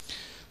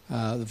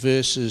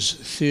verses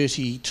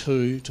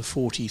 32 to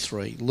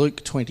 43.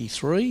 Luke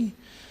 23,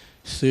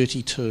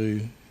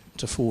 32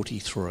 to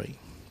 43.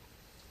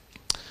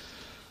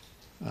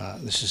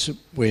 This is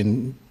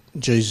when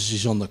Jesus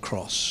is on the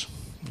cross.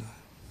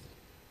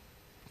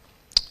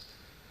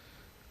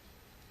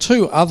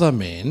 Two other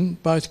men,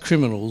 both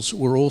criminals,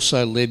 were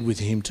also led with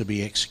him to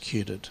be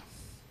executed.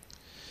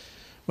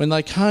 When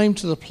they came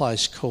to the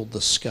place called the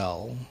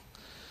Skull,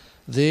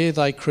 there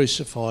they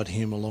crucified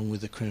him along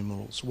with the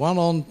criminals, one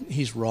on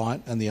his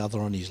right and the other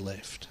on his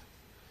left.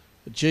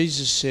 But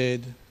Jesus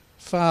said,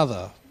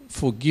 "Father,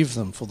 forgive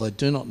them, for they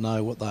do not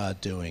know what they are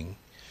doing."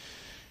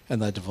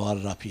 And they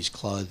divided up his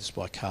clothes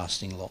by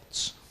casting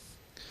lots.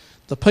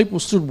 The people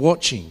stood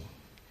watching,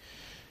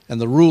 and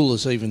the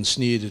rulers even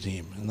sneered at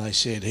him, and they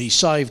said, "He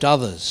saved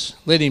others.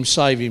 Let him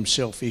save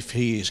himself if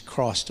he is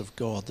Christ of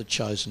God, the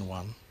chosen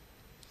one."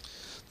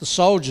 The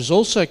soldiers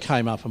also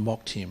came up and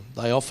mocked him.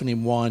 They offered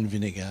him wine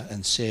vinegar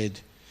and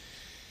said,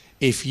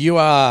 "If you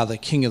are the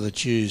King of the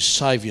Jews,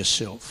 save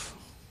yourself."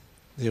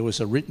 There was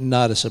a written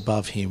notice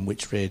above him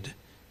which read,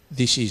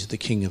 "This is the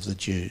King of the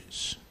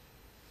Jews."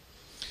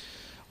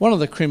 One of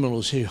the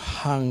criminals who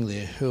hung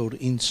there hurled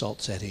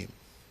insults at him.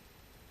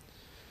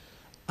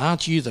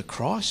 "Aren't you the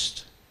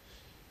Christ?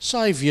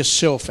 Save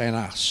yourself and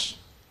us."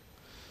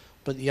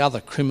 But the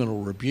other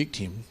criminal rebuked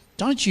him.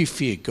 "Don't you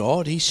fear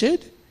God," he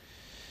said.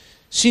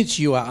 "Since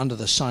you are under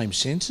the same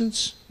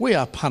sentence, we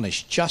are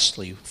punished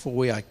justly, for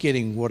we are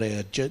getting what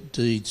our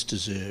deeds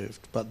deserved.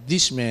 But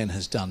this man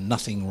has done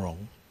nothing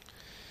wrong."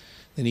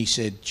 Then he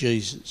said,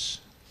 "Jesus,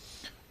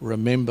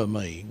 remember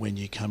me when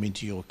you come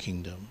into your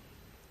kingdom."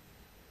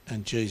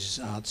 And Jesus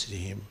answered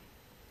him,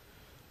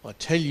 "I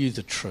tell you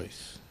the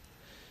truth.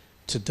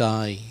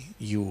 Today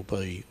you will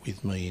be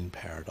with me in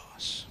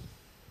paradise."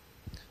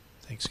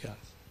 Thanks, God.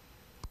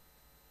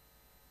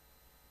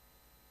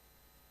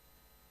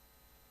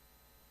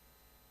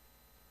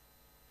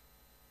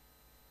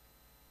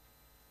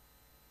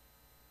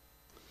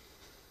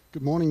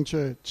 Good morning,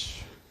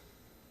 church.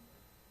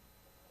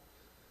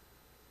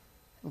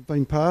 I've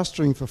been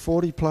pastoring for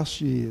 40 plus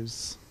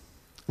years,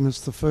 and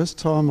it's the first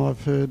time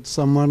I've heard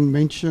someone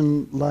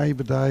mention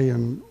Labor Day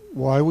and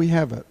why we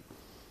have it.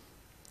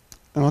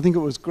 And I think it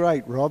was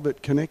great, Rob.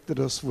 It connected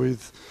us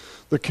with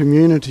the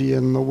community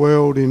and the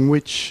world in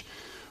which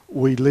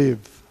we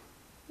live,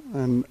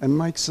 and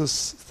makes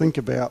us think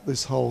about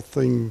this whole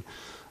thing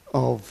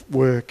of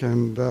work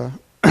and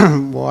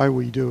why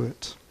we do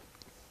it.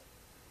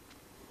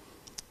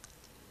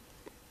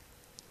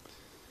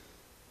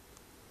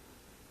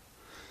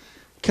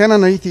 Can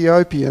an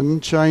Ethiopian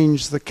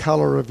change the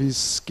colour of his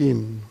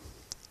skin,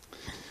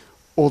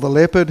 or the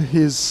leopard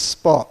his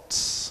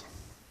spots?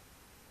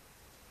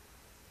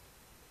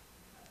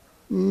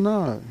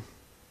 No.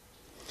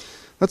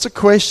 That's a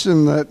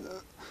question that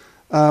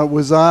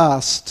was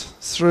asked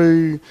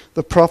through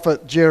the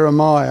prophet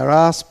Jeremiah,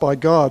 asked by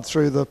God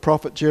through the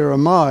prophet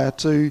Jeremiah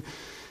to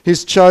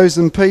his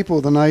chosen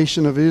people, the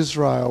nation of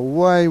Israel,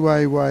 way,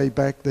 way, way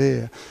back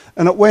there.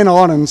 And it went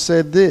on and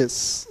said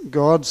this,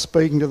 God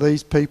speaking to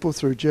these people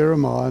through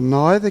Jeremiah,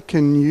 "Neither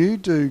can you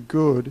do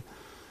good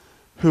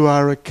who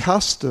are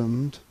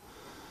accustomed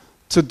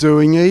to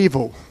doing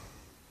evil."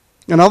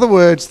 In other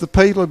words, the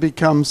people have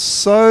become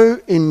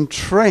so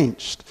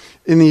entrenched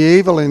in the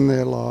evil in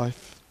their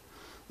life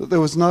that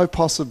there was no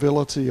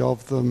possibility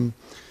of them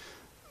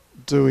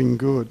doing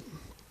good.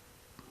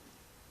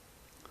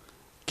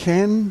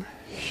 Can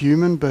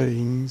human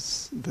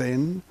beings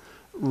then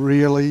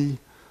really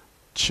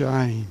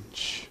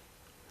change?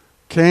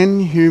 Can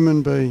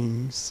human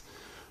beings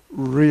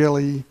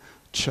really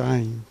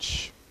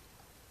change?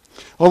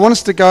 I want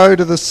us to go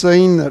to the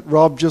scene that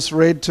Rob just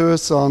read to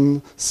us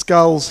on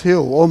Skulls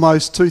Hill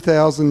almost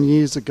 2,000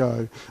 years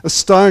ago, a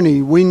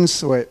stony,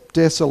 windswept,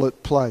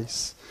 desolate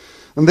place.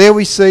 And there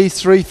we see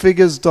three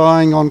figures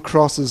dying on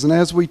crosses. And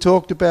as we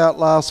talked about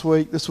last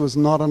week, this was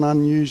not an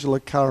unusual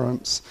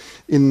occurrence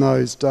in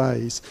those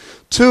days.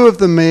 Two of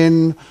the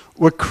men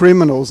were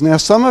criminals. Now,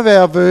 some of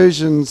our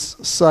versions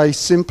say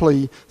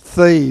simply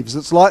thieves.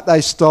 It's like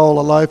they stole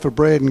a loaf of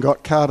bread and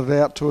got carted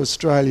out to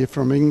Australia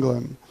from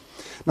England.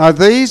 Now,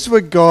 these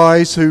were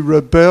guys who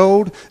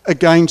rebelled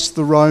against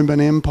the Roman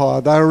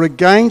Empire. They were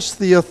against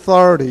the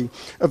authority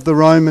of the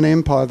Roman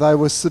Empire. They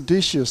were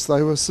seditious.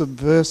 They were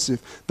subversive.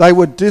 They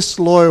were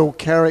disloyal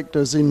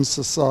characters in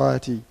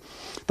society.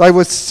 They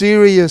were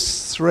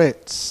serious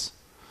threats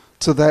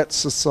to that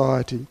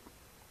society.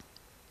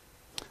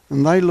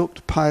 And they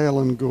looked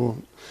pale and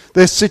gaunt.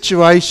 Their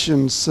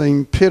situation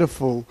seemed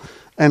pitiful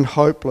and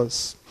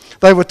hopeless.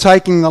 They were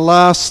taking the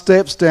last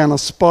steps down a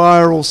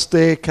spiral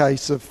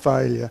staircase of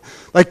failure.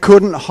 They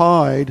couldn't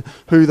hide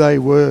who they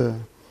were.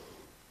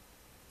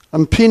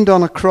 And pinned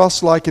on a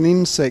cross like an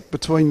insect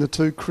between the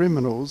two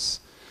criminals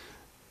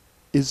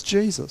is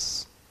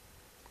Jesus.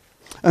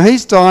 And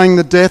he's dying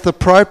the death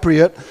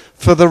appropriate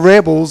for the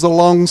rebels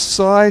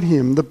alongside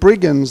him, the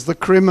brigands, the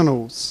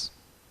criminals.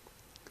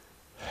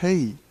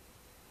 He,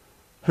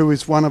 who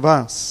is one of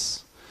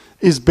us,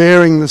 is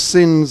bearing the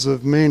sins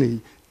of many,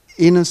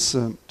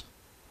 innocent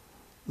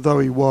though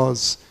he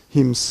was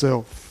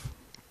himself.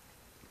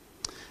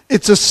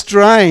 It's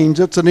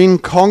an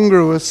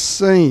incongruous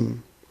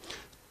scene.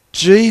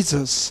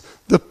 Jesus,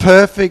 the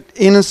perfect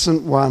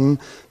innocent one,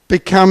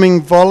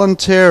 becoming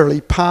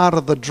voluntarily part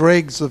of the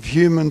dregs of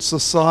human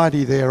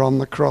society there on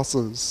the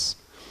crosses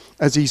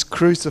as he's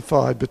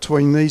crucified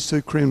between these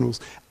two criminals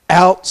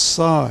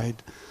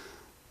outside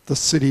the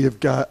city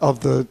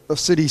the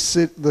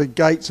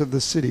gates of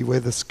the city where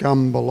the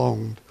scum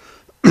belonged.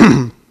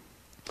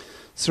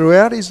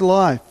 Throughout his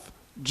life,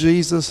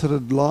 Jesus had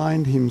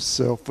aligned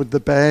himself with the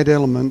bad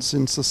elements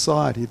in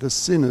society, the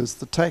sinners,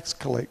 the tax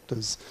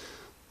collectors,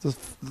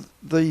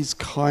 these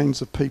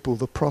kinds of people,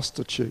 the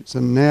prostitutes.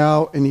 And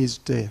now in his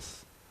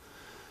death,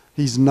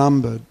 he's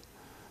numbered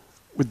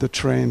with the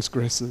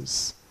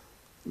transgressors,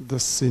 the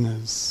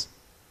sinners.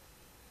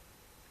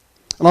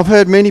 And I've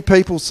heard many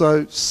people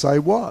say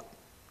what?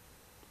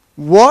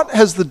 What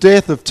has the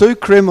death of two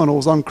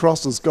criminals on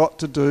crosses got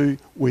to do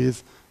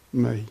with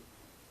me?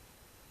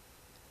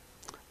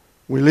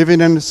 We live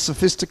in a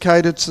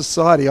sophisticated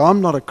society.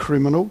 I'm not a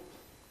criminal.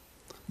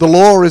 The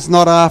law is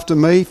not after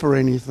me for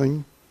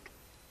anything.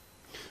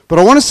 But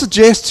I want to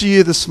suggest to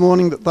you this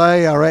morning that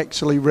they are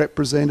actually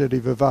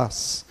representative of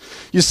us.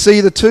 You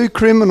see, the two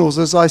criminals,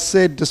 as I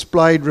said,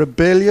 displayed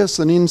rebellious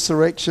and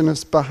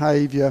insurrectionist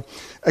behaviour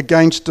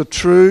against a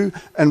true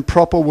and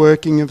proper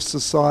working of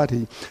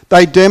society.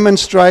 They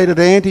demonstrated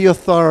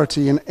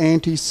anti-authority and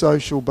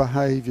anti-social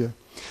behaviour.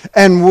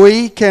 And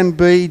we can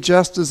be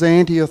just as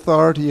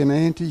anti-authority and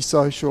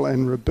anti-social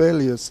and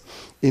rebellious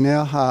in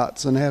our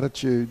hearts and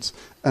attitudes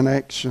and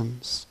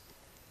actions.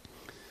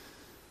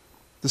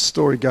 The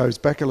story goes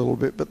back a little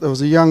bit, but there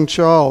was a young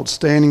child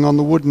standing on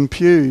the wooden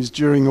pews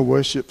during a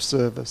worship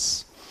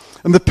service.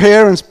 And the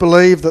parents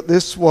believed that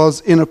this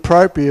was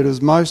inappropriate,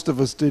 as most of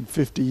us did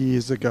 50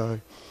 years ago.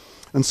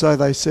 And so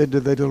they said to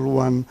their little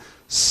one,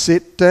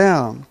 "Sit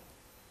down."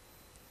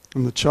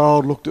 And the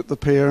child looked at the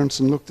parents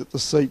and looked at the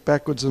seat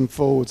backwards and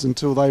forwards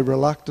until they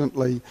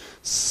reluctantly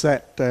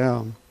sat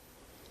down.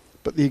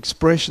 But the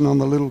expression on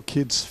the little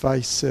kid's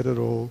face said it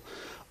all.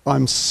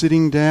 "I'm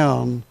sitting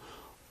down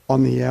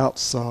on the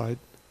outside,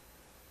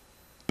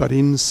 but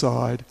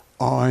inside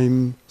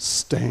I'm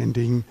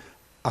standing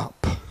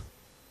up."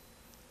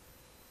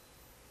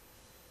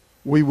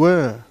 We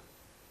were,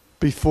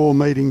 before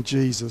meeting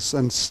Jesus,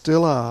 and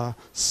still are,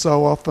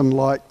 so often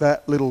like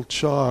that little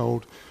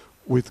child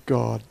with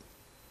God.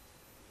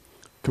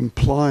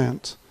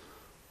 Compliant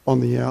on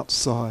the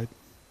outside,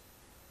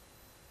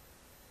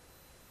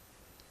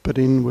 but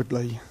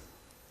inwardly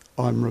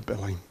I'm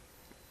rebelling.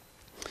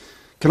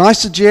 Can I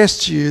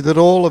suggest to you that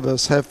all of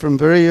us have from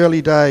very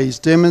early days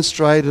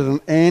demonstrated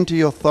an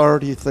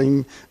anti-authority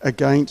thing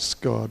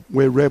against God?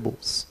 We're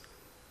rebels.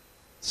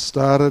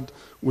 Started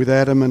with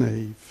Adam and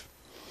Eve.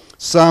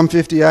 Psalm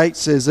 58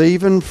 says,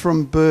 even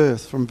from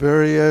birth, from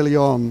very early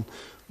on,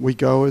 we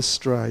go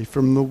astray.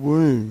 From the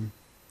womb,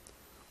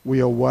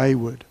 we are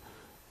wayward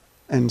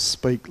and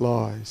speak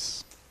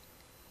lies.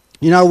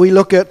 You know, we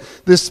look at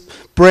this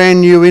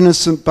brand new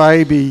innocent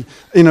baby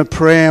in a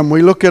pram.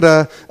 We look at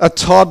a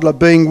toddler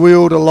being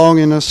wheeled along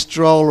in a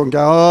stroller and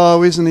go,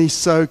 "Oh, isn't he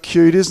so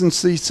cute? Isn't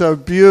she so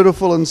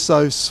beautiful and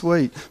so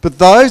sweet?" But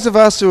those of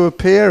us who are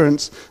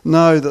parents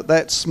know that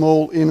that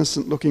small,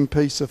 innocent-looking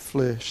piece of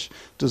flesh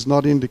does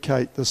not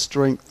indicate the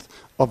strength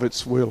of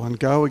its will, and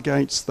go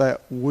against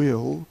that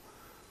will,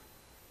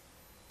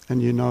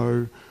 and you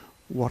know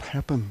what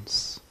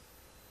happens.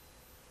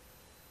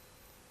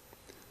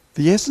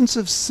 The essence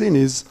of sin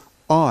is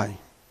I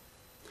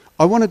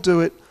want to do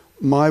it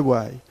my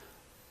way.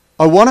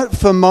 I want it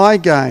for my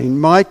gain,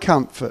 my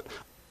comfort.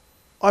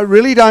 I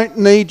really don't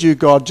need you,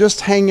 God.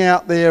 Just hang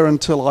out there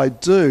until I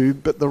do,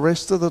 but the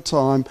rest of the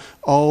time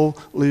I'll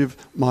live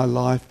my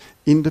life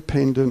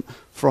independent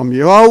from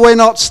you. Oh, we're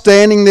not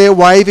standing there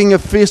waving a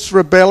fist,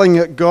 rebelling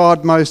at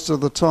God most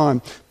of the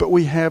time, but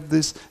we have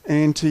this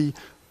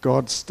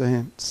anti-God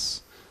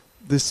stance,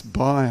 this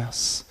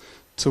bias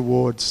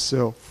towards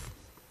self.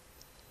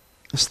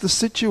 It's the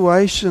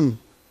situation,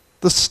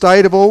 the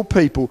state of all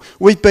people.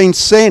 We've been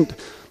sent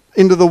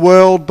into the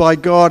world by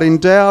God,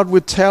 endowed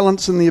with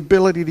talents and the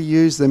ability to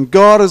use them.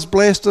 God has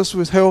blessed us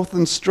with health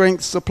and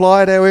strength,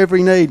 supplied our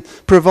every need,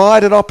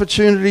 provided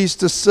opportunities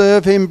to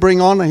serve Him,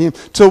 bring honour Him,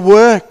 to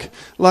work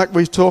like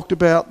we've talked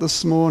about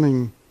this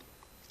morning.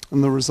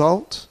 And the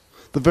result?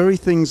 The very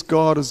things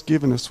God has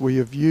given us we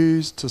have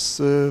used to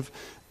serve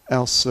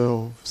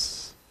ourselves.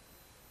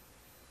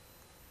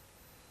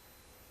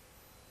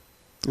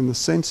 In the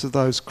sense of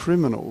those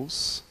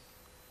criminals,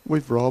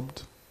 we've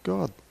robbed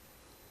God.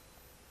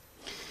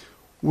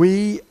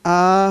 We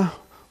are,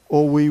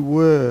 or we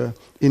were,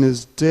 in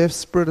as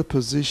desperate a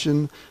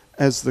position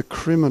as the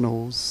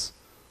criminals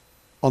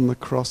on the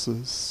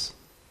crosses.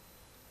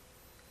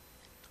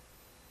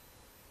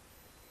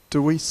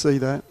 Do we see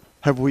that?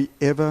 Have we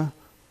ever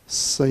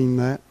seen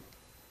that?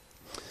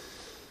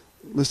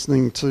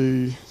 Listening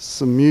to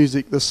some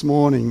music this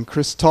morning,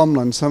 Chris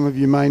Tomlin, some of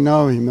you may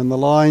know him, and the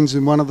lines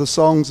in one of the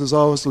songs as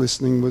I was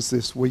listening was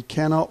this: "We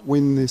cannot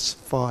win this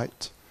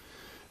fight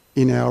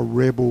in our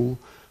rebel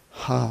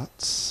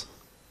hearts.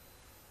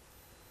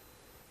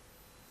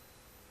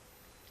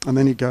 And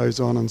then he goes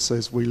on and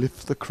says, we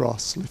lift the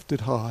cross, lift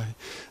it high,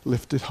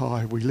 lift it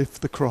high. We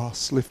lift the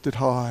cross, lift it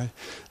high,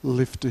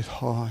 lift it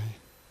high.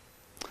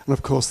 And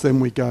of course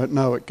then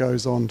it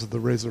goes on to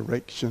the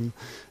resurrection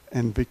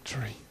and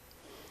victory.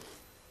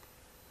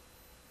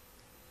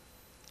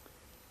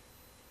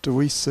 Do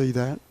we see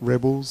that?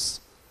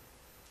 Rebels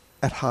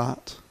at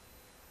heart.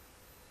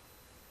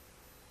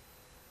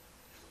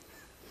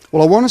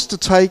 Well, I want us to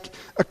take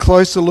a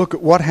closer look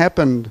at what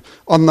happened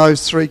on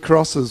those 3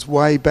 crosses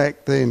way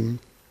back then.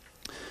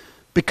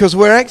 Because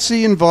we're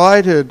actually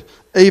invited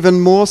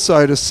even more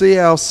so to see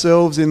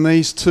ourselves in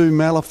these 2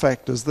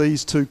 malefactors,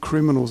 these 2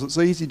 criminals. It's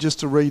easy just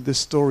to read this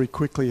story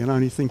quickly and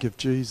only think of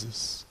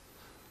Jesus.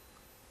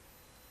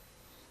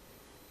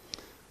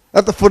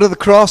 At the foot of the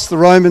cross, the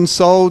Roman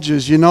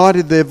soldiers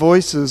united their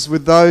voices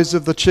with those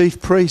of the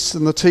chief priests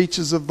and the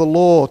teachers of the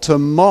law to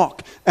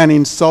mock and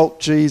insult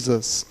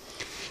Jesus.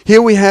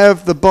 Here we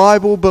have the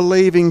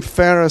Bible-believing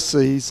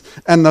Pharisees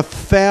and the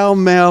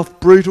foul-mouthed,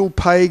 brutal,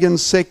 pagan,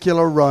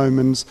 secular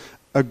Romans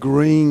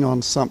agreeing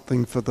on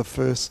something for the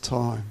first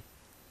time.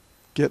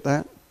 Get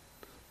that?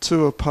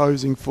 2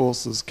 opposing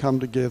forces come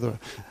together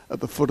at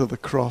the foot of the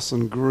cross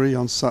and agree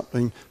on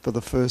something for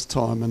the first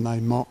time, and they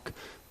mock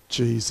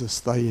Jesus.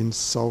 They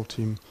insult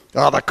him.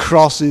 Oh, the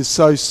cross is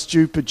so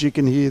stupid, you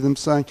can hear them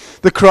saying.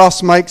 The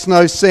cross makes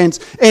no sense.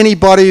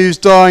 Anybody who's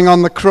dying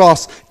on the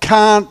cross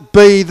can't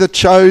be the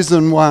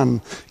chosen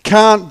one,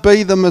 can't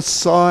be the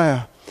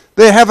Messiah.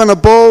 They're having a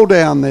ball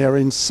down there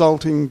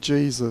insulting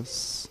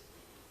Jesus.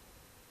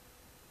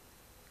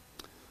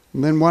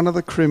 And then one of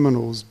the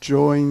criminals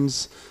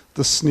joins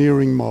the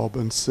sneering mob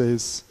and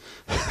says,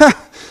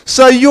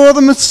 so you're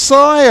the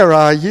Messiah,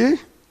 are you?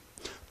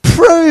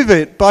 Prove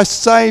it by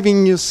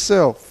saving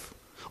yourself.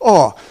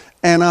 Oh,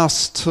 and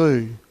us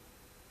too,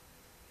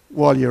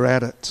 while you're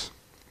at it.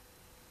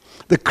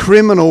 The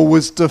criminal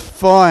was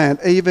defiant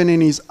even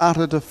in his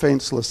utter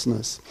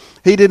defenselessness.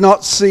 He did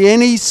not see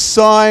any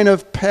sign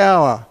of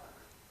power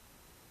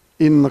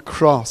in the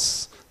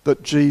cross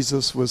that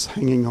Jesus was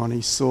hanging on.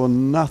 He saw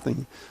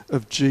nothing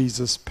of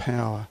Jesus'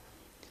 power.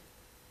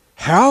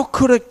 How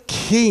could a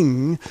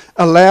king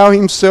allow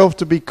himself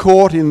to be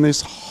caught in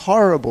this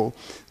horrible,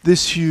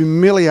 this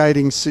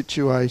humiliating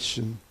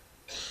situation?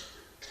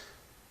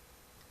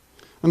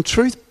 And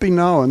truth be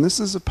known, this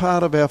is a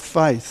part of our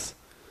faith.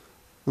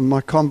 And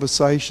my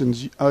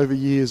conversations over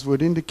years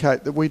would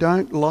indicate that we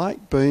don't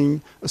like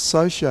being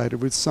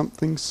associated with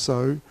something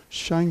so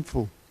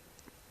shameful.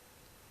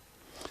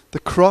 The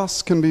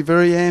cross can be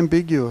very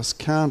ambiguous,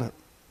 can't it?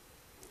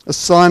 A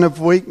sign of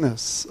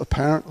weakness,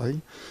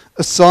 apparently.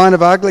 A sign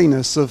of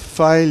ugliness, of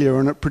failure,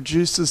 and it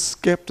produces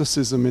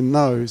skepticism in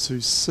those who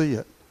see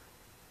it.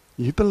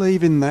 You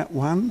believe in that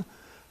one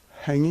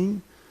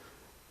hanging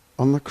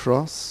on the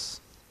cross?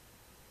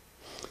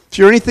 If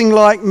you're anything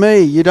like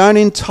me, you don't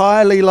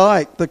entirely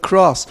like the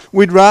cross.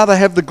 We'd rather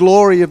have the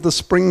glory of the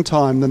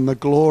springtime than the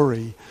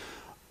glory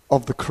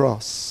of the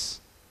cross.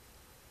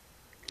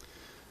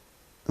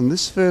 And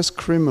this first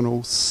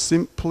criminal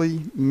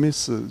simply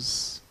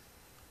misses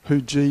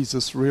who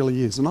Jesus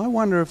really is. And I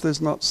wonder if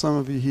there's not some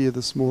of you here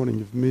this morning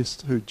who've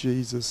missed who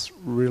Jesus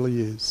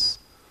really is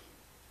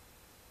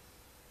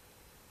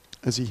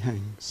as he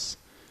hangs.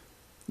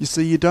 You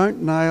see, you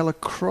don't nail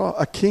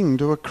a king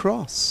to a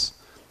cross.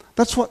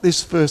 That's what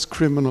this first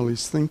criminal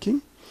is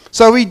thinking.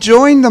 So he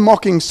joined the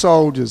mocking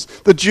soldiers,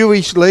 the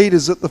Jewish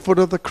leaders at the foot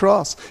of the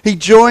cross. He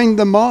joined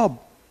the mob.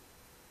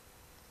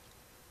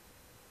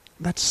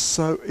 That's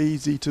so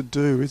easy to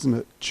do, isn't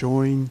it?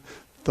 Join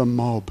the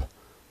mob.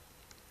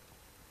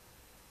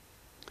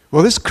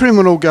 Well, this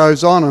criminal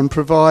goes on and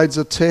provides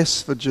a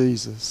test for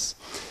Jesus.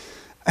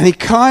 And he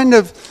kind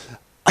of,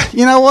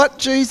 you know what,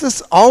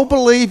 Jesus? I'll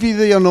believe you're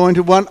the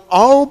anointed one.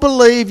 I'll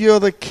believe you're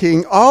the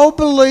king. I'll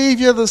believe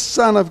you're the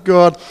Son of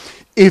God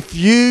if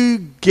you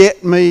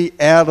get me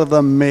out of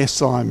the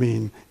mess I'm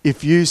in.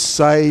 If you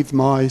save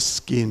my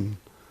skin.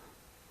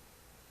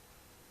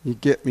 You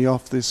get me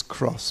off this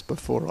cross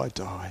before I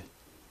die.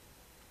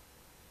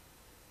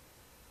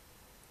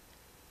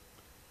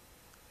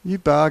 You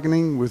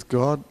bargaining with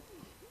God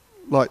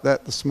like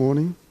that this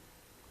morning?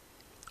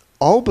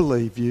 I'll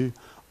believe you.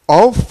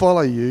 I'll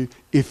follow you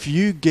if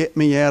you get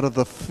me out of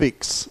the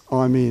fix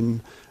I'm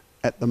in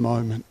at the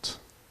moment.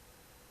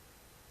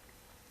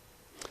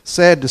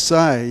 Sad to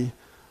say,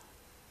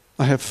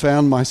 I have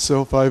found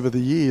myself over the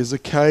years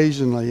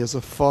occasionally as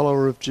a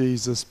follower of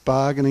Jesus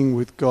bargaining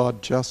with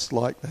God just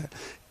like that.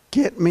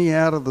 Get me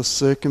out of the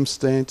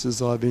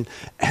circumstances I've in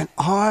and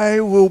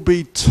I will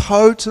be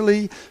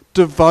totally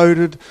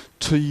devoted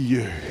to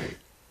you.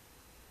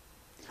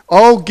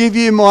 I'll give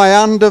you my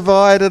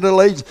undivided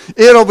allegiance.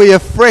 It'll be a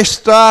fresh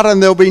start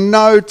and there'll be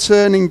no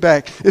turning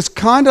back. It's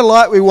kind of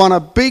like we want a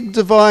big,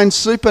 divine,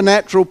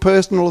 supernatural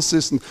personal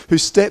assistant who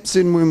steps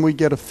in when we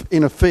get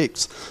in a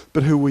fix,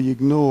 but who we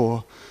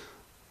ignore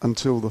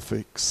until the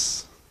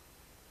fix.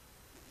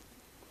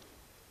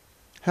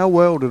 How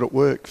well did it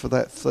work for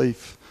that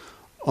thief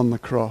on the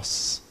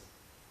cross?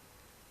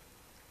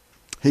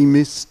 He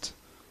missed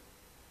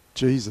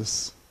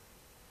Jesus.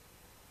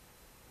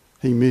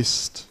 He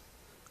missed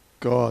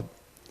God.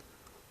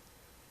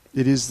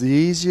 It is the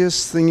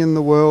easiest thing in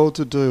the world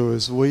to do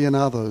as we and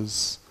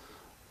others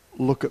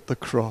look at the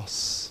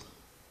cross.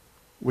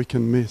 We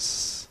can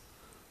miss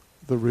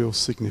the real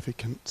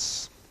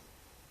significance.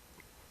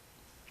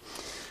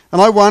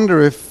 And I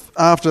wonder if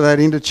after that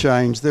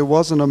interchange there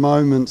wasn't a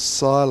moment's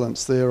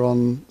silence there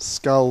on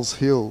Skulls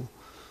Hill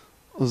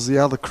as the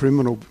other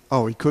criminal,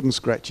 he couldn't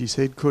scratch his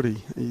head, could he?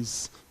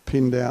 He's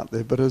pinned out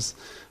there. But as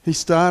he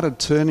started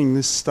turning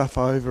this stuff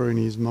over in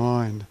his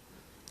mind,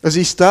 as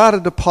he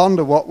started to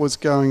ponder what was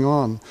going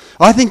on,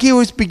 I think he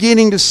was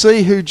beginning to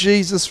see who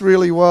Jesus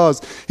really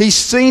was. He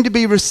seemed to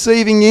be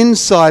receiving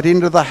insight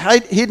into the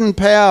hidden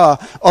power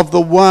of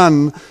the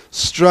one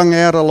strung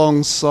out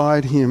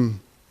alongside him.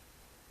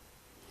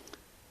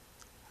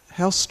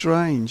 How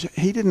strange.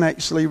 He didn't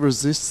actually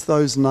resist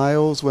those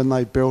nails when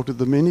they belted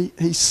them in.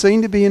 He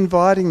seemed to be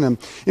inviting them.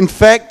 In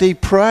fact, he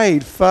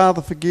prayed,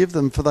 "Father, forgive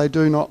them, for they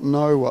do not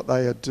know what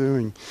they are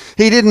doing."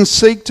 He didn't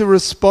seek to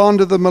respond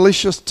to the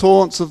malicious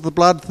taunts of the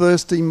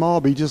bloodthirsty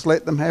mob. He just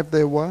let them have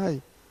their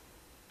way.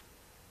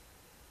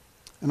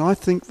 And I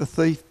think the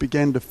thief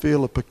began to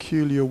feel a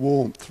peculiar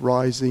warmth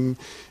rising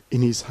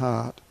in his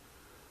heart.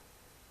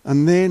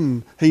 And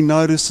then he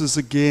notices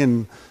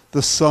again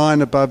the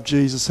sign above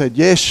Jesus' head.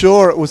 Yeah,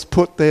 sure, it was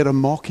put there to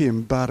mock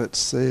him, but it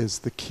says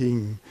the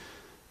King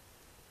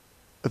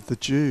of the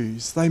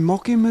Jews. They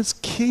mock him as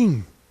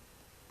king.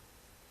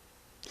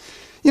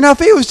 You know, if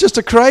he was just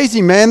a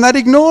crazy man, they'd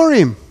ignore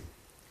him.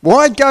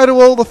 Why'd go to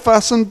all the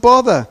fuss and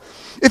bother?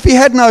 If he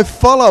had no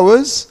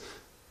followers,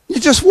 you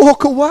just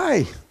walk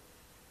away.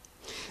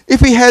 If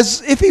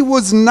he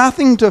was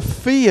nothing to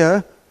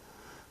fear,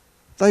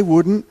 they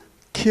wouldn't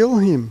kill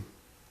him.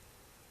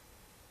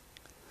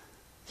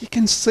 You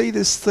can see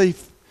this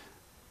thief.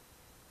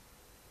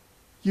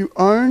 You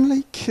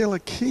only kill a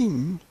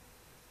king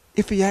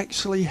if he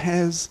actually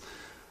has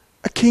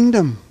a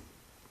kingdom.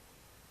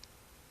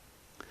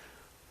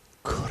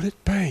 Could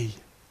it be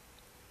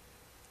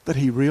that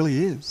he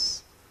really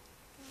is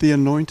the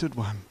anointed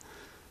one,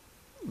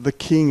 the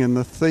king? And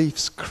the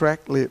thief's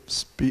cracked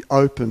lips be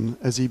open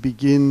as he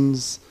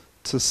begins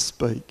to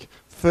speak,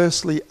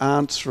 firstly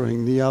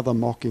answering the other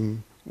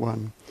mocking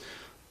one.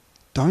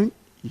 Don't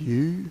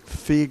you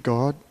fear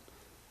God,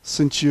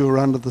 since you are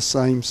under the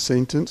same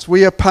sentence?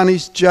 We are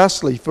punished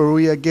justly, for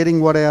we are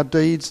getting what our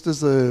deeds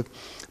deserve.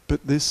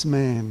 But this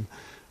man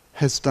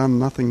has done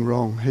nothing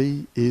wrong.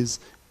 He is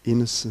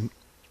innocent.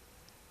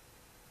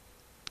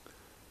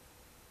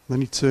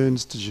 Then he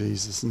turns to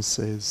Jesus and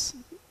says,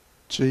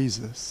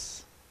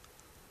 Jesus,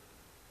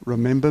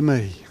 remember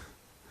me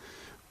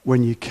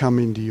when you come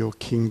into your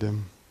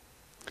kingdom.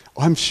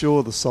 I'm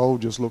sure the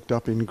soldiers looked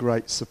up in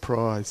great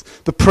surprise.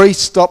 The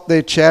priests stopped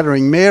their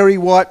chattering. Mary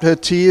wiped her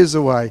tears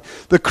away.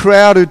 The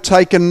crowd who'd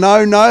taken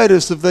no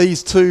notice of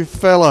these two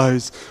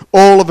fellows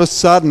all of a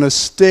sudden are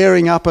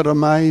staring up at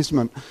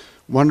amazement,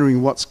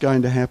 wondering what's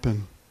going to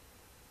happen.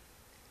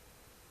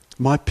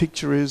 My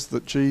picture is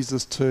that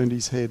Jesus turned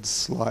his head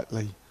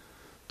slightly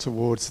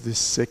towards this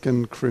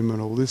second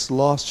criminal, this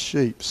lost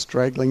sheep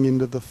straggling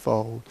into the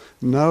fold.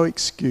 No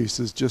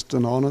excuses, just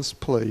an honest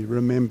plea,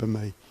 remember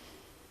me.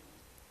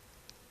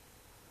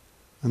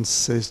 And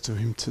says to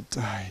him,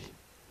 today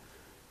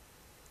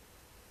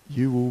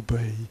you will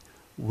be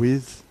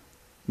with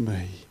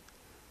me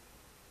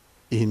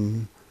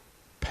in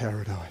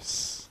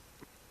paradise.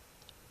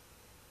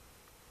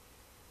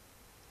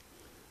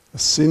 A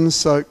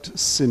sin-soaked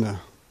sinner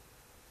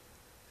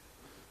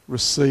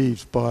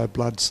received by a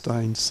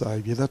blood-stained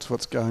Saviour. That's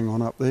what's going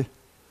on up there.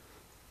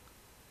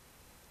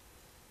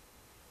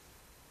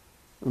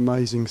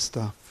 Amazing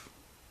stuff.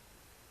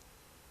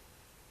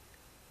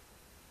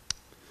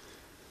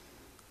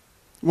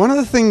 One of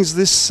the things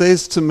this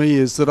says to me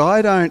is that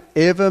I don't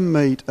ever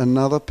meet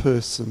another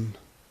person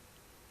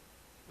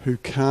who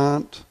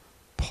can't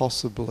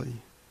possibly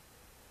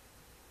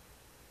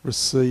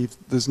receive.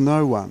 There's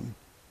no one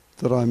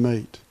that I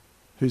meet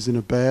who's in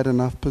a bad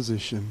enough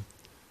position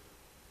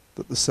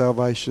that the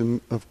salvation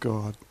of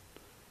God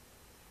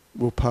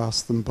will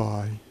pass them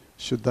by,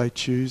 should they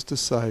choose to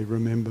say,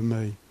 remember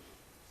me.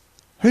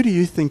 Who do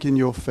you think in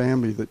your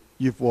family that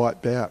you've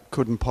wiped out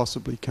couldn't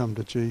possibly come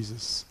to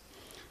Jesus?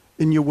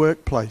 In your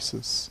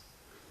workplaces,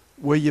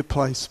 where you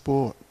play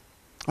sport.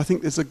 I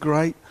think there's a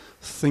great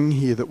thing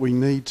here that we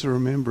need to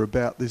remember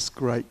about this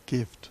great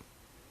gift.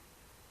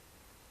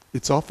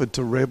 It's offered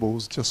to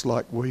rebels just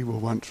like we were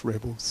once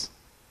rebels.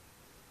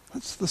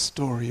 That's the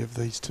story of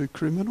these two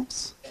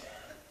criminals.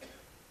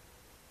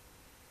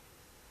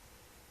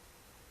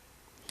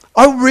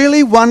 I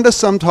really wonder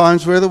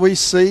sometimes whether we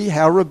see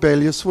how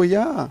rebellious we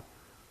are.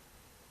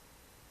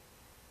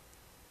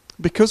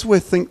 Because we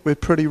think we're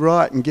pretty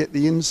right and get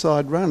the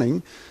inside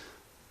running,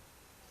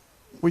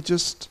 we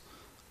just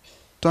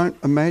don't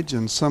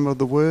imagine some of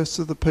the worst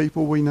of the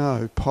people we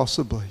know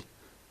possibly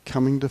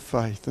coming to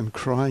faith and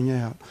crying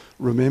out,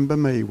 remember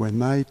me, when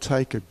they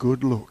take a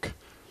good look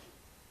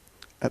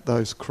at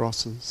those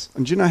crosses.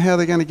 And do you know how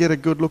they're going to get a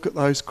good look at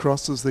those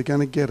crosses? They're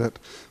going to get it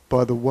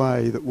by the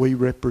way that we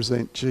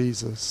represent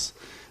Jesus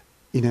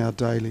in our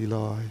daily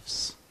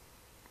lives.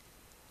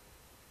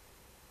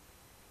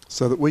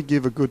 So that we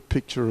give a good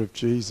picture of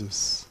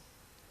Jesus.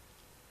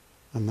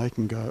 And they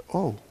can go,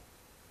 oh.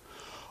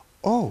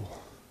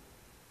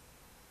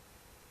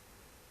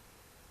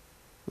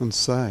 And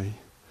say,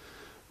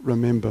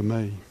 remember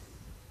me.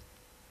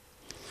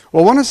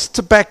 Well, I want us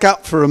to back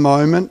up for a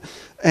moment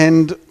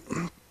and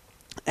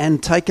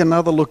take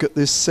another look at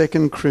this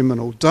second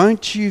criminal.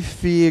 Don't you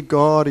fear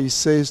God, he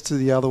says to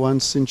the other one,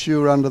 since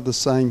you are under the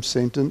same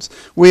sentence.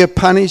 We are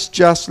punished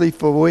justly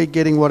for we're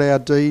getting what our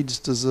deeds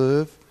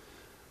deserve.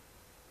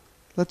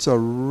 That's a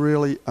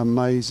really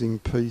amazing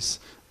piece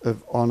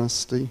of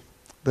honesty.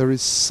 There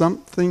is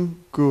something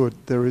good,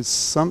 there is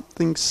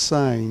something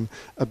sane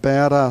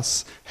about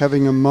us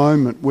having a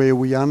moment where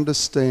we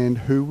understand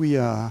who we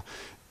are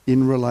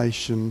in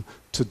relation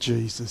to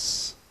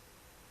Jesus.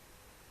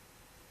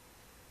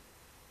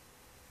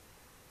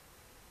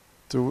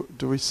 Do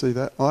we see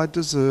that? I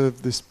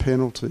deserve this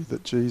penalty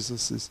that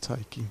Jesus is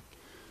taking.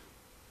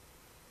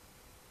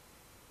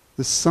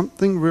 There's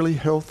something really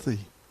healthy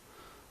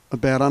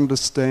about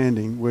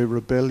understanding we're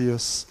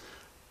rebellious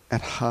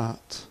at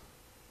heart.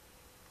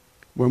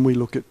 When we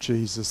look at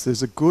Jesus,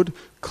 there's a good,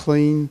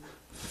 clean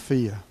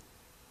fear.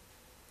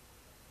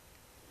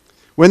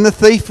 When the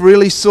thief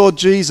really saw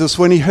Jesus,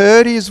 when he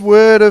heard his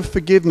word of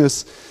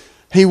forgiveness,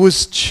 he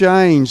was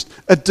changed.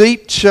 A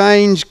deep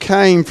change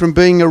came from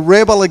being a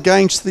rebel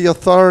against the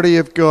authority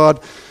of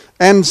God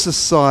and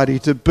society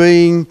to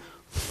being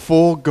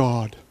for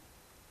God.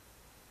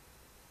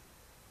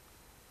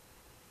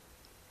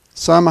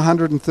 Psalm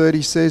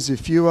 130 says,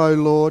 if you, O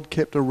Lord,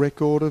 kept a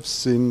record of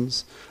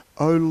sins,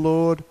 O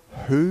Lord,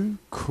 who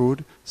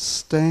could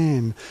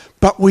stand?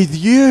 But with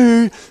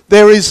you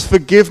there is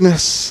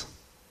forgiveness.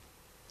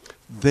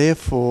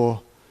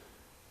 Therefore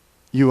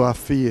you are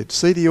feared.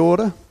 See the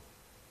order?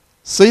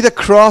 See the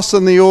cross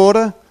and the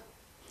order?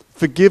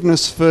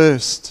 Forgiveness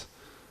first.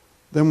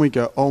 Then we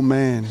go, oh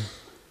man,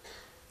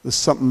 there's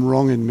something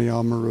wrong in me.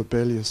 I'm a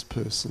rebellious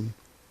person.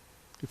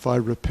 If I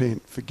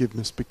repent,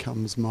 forgiveness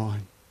becomes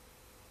mine.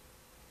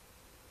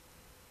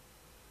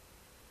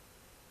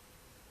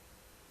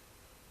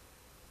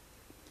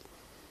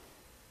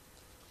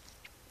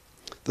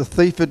 The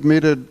thief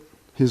admitted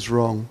his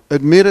wrong,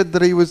 admitted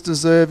that he was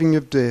deserving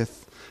of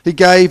death. He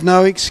gave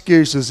no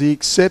excuses. He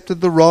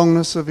accepted the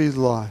wrongness of his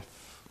life.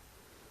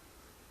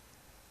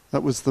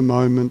 That was the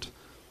moment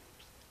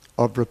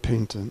of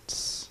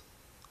repentance.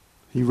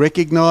 He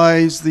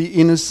recognised the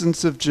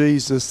innocence of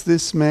Jesus.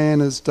 This man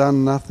has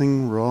done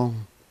nothing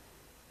wrong.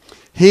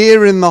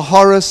 Here in the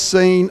horror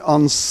scene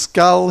on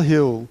Skull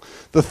Hill,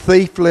 the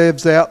thief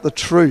lives out the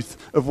truth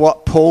of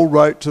what Paul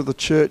wrote to the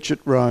church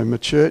at Rome, a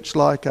church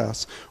like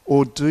us.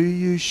 Or do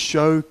you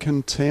show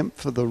contempt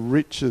for the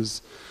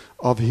riches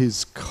of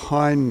his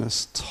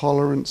kindness,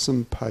 tolerance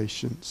and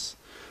patience,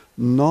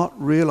 not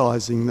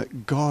realising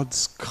that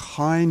God's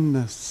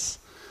kindness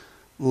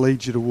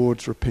leads you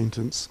towards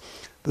repentance?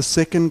 The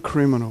second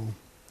criminal,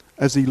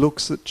 as he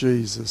looks at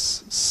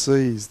Jesus,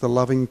 sees the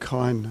loving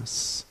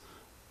kindness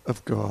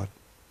of God,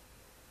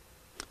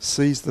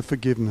 sees the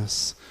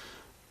forgiveness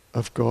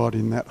of God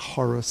in that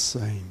horror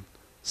scene,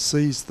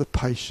 sees the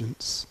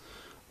patience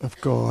of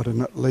God,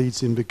 and it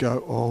leads him to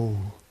go,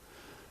 oh,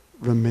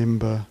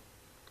 remember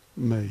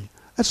me.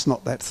 That's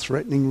not that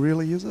threatening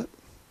really, is it?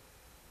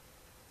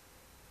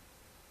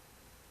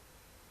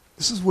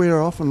 This is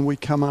where often we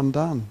come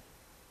undone.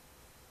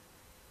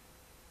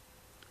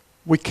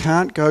 We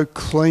can't go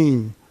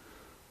clean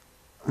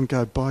and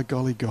go, by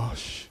golly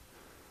gosh,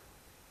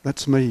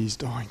 that's me he's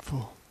dying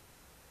for,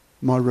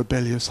 my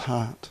rebellious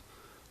heart.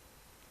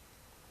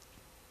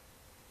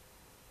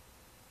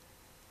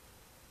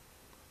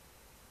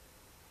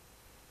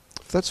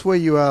 If that's where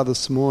you are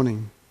this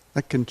morning,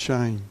 that can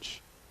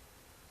change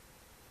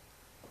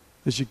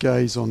as you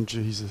gaze on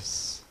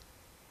Jesus.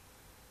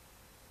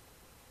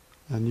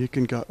 And you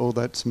can go, oh,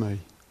 that's me,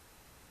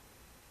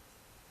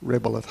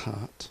 rebel at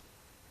heart.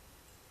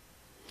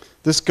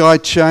 This guy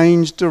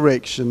changed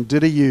direction,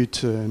 did a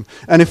U-turn.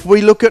 And if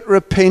we look at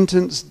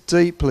repentance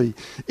deeply,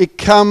 it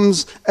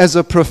comes as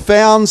a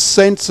profound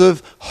sense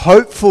of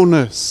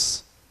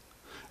hopefulness.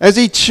 As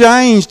he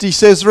changed, he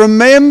says,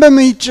 remember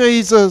me,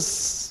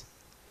 Jesus.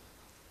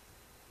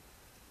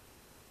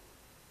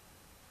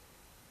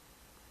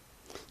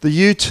 The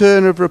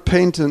U-turn of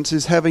repentance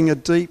is having a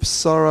deep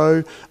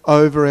sorrow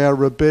over our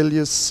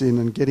rebellious sin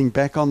and getting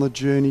back on the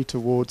journey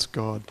towards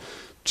God.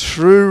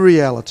 True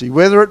reality,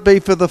 whether it be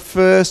for the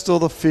first or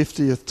the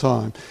 50th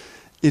time,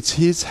 it's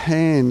his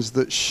hands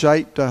that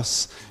shaped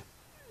us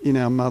in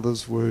our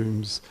mother's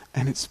wombs,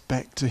 and it's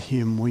back to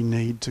him we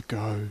need to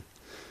go.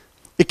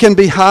 It can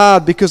be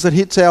hard because it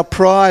hits our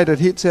pride, it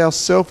hits our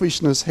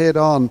selfishness head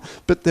on,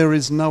 but there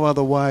is no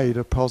other way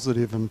to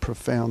positive and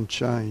profound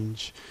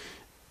change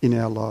in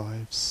our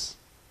lives.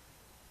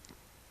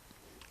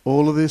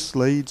 All of this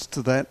leads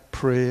to that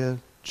prayer,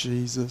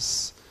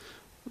 Jesus,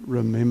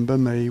 remember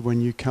me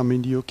when you come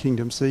into your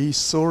kingdom. See, he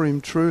saw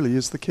him truly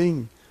as the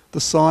king.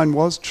 The sign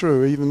was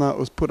true, even though it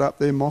was put up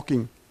there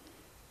mocking.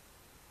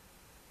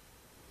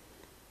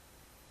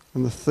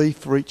 And the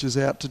thief reaches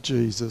out to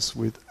Jesus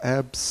with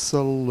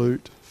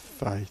absolute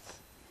faith.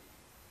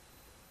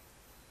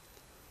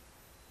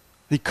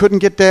 He couldn't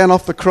get down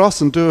off the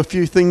cross and do a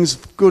few things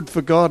good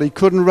for God. He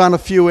couldn't run a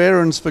few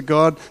errands for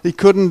God. He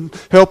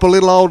couldn't help a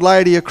little old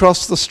lady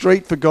across the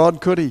street for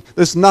God, could he?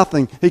 There's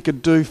nothing he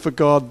could do for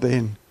God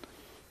then,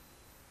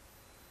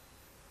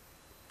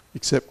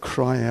 except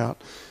cry out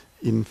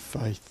in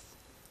faith.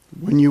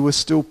 When you were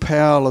still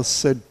powerless,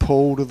 said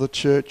Paul to the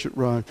church at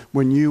Rome,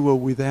 when you were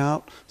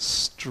without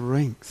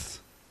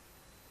strength.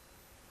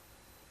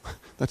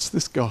 That's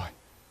this guy.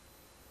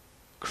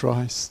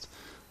 Christ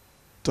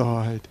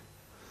died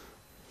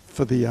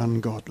for the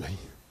ungodly,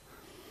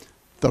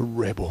 the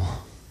rebel.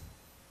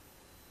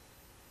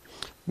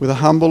 With a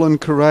humble and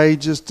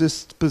courageous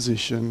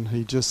disposition,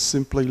 he just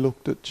simply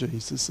looked at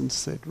Jesus and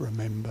said,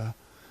 remember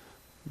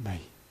me.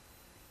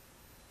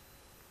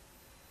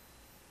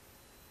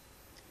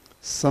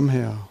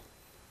 Somehow,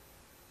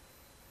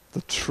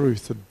 the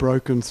truth had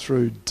broken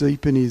through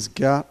deep in his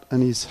gut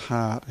and his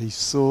heart. He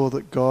saw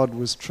that God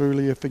was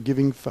truly a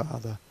forgiving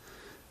Father.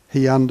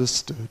 He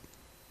understood.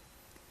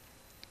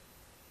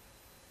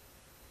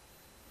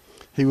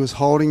 He was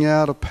holding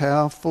out a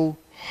powerful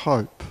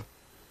hope.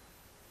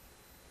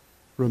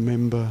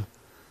 Remember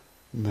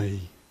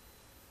me.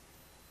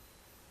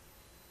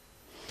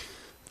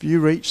 Have you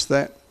reached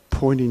that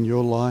point in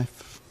your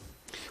life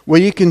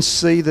where you can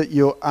see that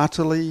you're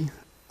utterly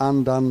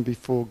undone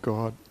before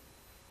God,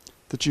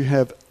 that you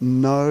have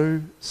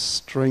no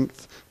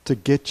strength to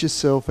get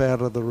yourself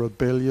out of the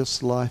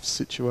rebellious life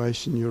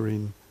situation you're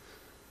in?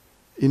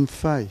 In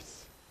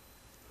faith,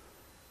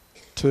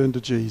 turn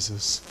to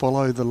Jesus.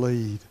 Follow the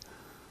lead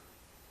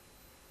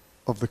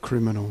of the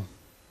criminal.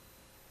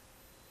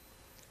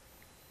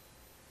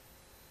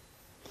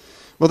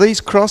 Well,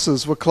 these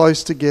crosses were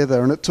close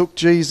together, and it took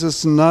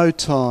Jesus no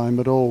time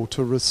at all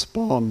to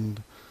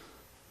respond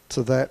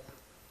to that,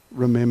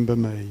 remember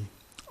me.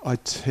 I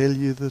tell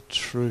you the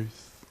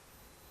truth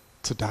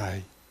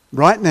today,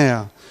 right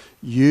now,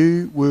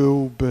 you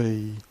will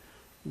be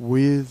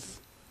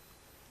with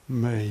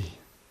me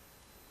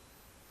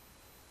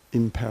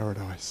in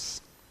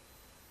paradise.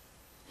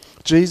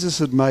 Jesus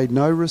had made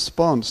no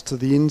response to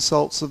the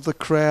insults of the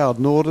crowd,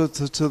 nor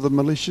to the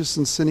malicious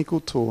and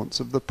cynical taunts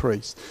of the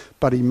priests,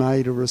 but he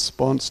made a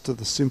response to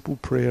the simple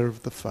prayer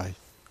of the faith.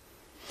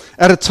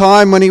 At a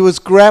time when he was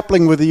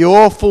grappling with the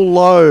awful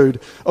load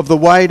of the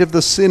weight of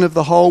the sin of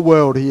the whole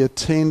world, he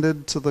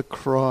attended to the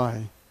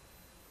cry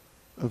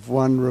of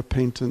one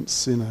repentant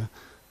sinner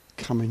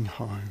coming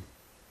home.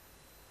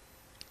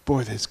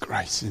 Boy, there's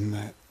grace in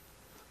that.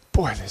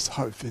 Boy, there's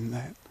hope in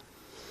that.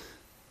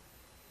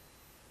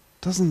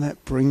 Doesn't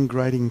that bring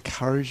great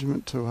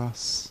encouragement to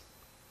us?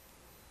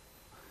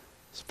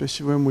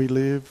 Especially when we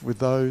live with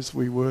those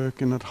we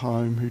work in at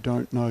home who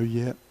don't know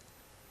yet.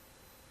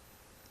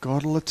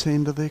 God will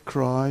attend to their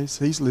cries.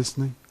 He's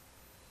listening.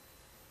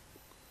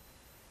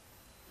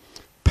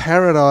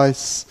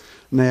 Paradise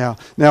now.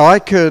 Now I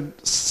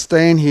could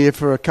stand here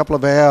for a couple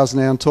of hours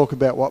now and talk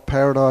about what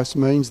paradise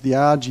means. The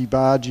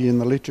argy-bargy in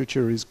the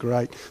literature is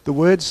great. The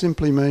word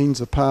simply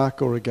means a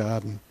park or a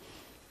garden.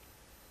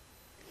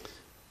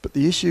 But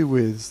the issue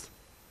with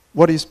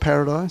what is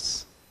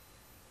paradise?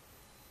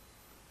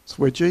 It's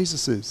where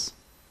Jesus is.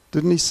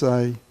 Didn't he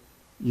say,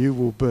 you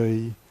will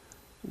be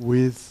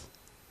with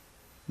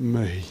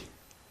me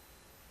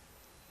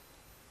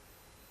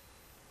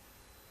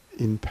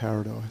in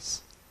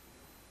paradise?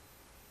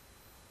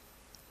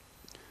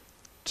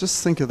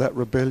 Just think of that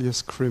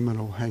rebellious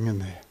criminal hanging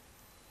there,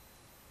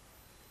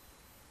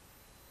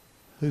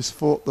 who's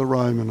fought the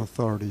Roman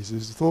authorities,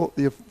 who's fought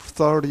the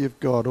authority of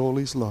God all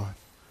his life.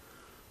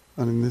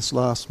 And in this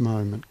last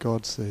moment,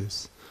 God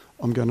says,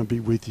 I'm going to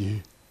be with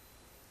you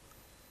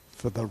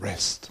for the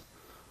rest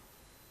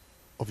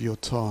of your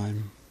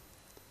time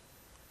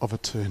of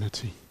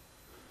eternity.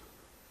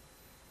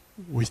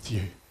 With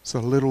you. It's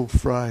a little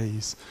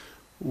phrase,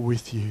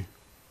 with you.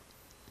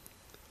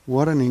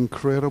 What an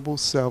incredible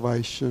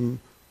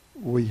salvation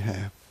we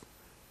have.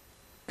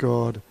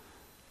 God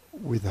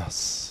with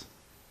us.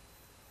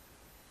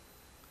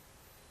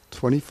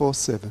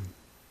 24/7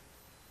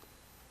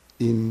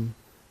 in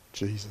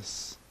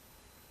Jesus.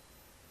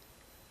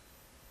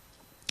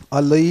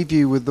 I leave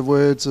you with the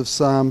words of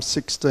Psalm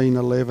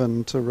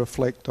 16:11 to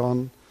reflect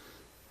on.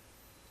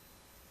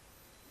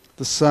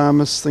 The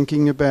psalmist,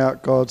 thinking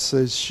about God,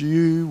 says,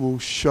 you will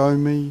show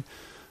me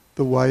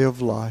the way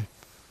of life,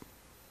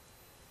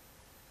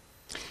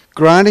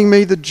 granting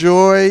me the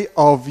joy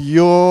of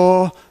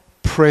your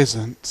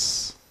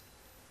presence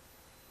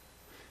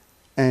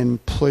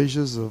and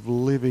pleasures of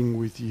living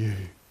with you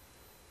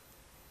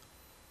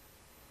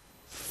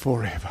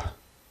forever.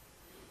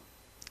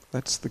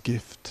 That's the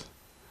gift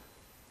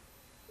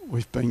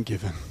we've been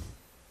given.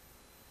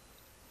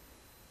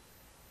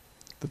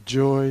 The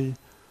joy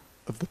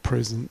of the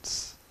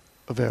presence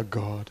of our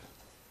God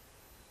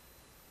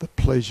the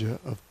pleasure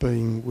of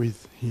being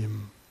with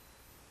him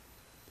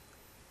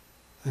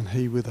and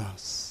he with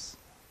us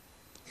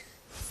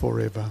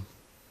forever.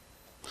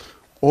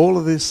 All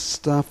of this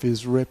stuff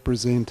is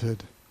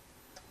represented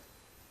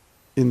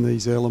in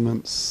these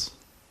elements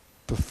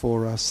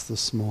before us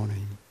this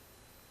morning.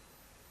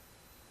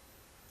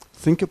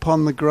 Think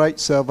upon the great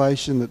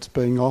salvation that's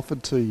being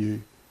offered to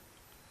you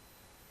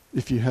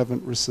if you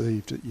haven't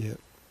received it yet.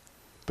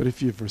 But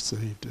if you've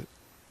received it,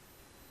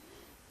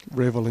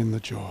 revel in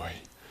the joy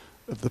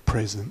of the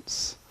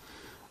presence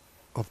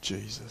of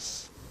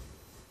Jesus.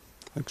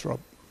 Thanks, Rob.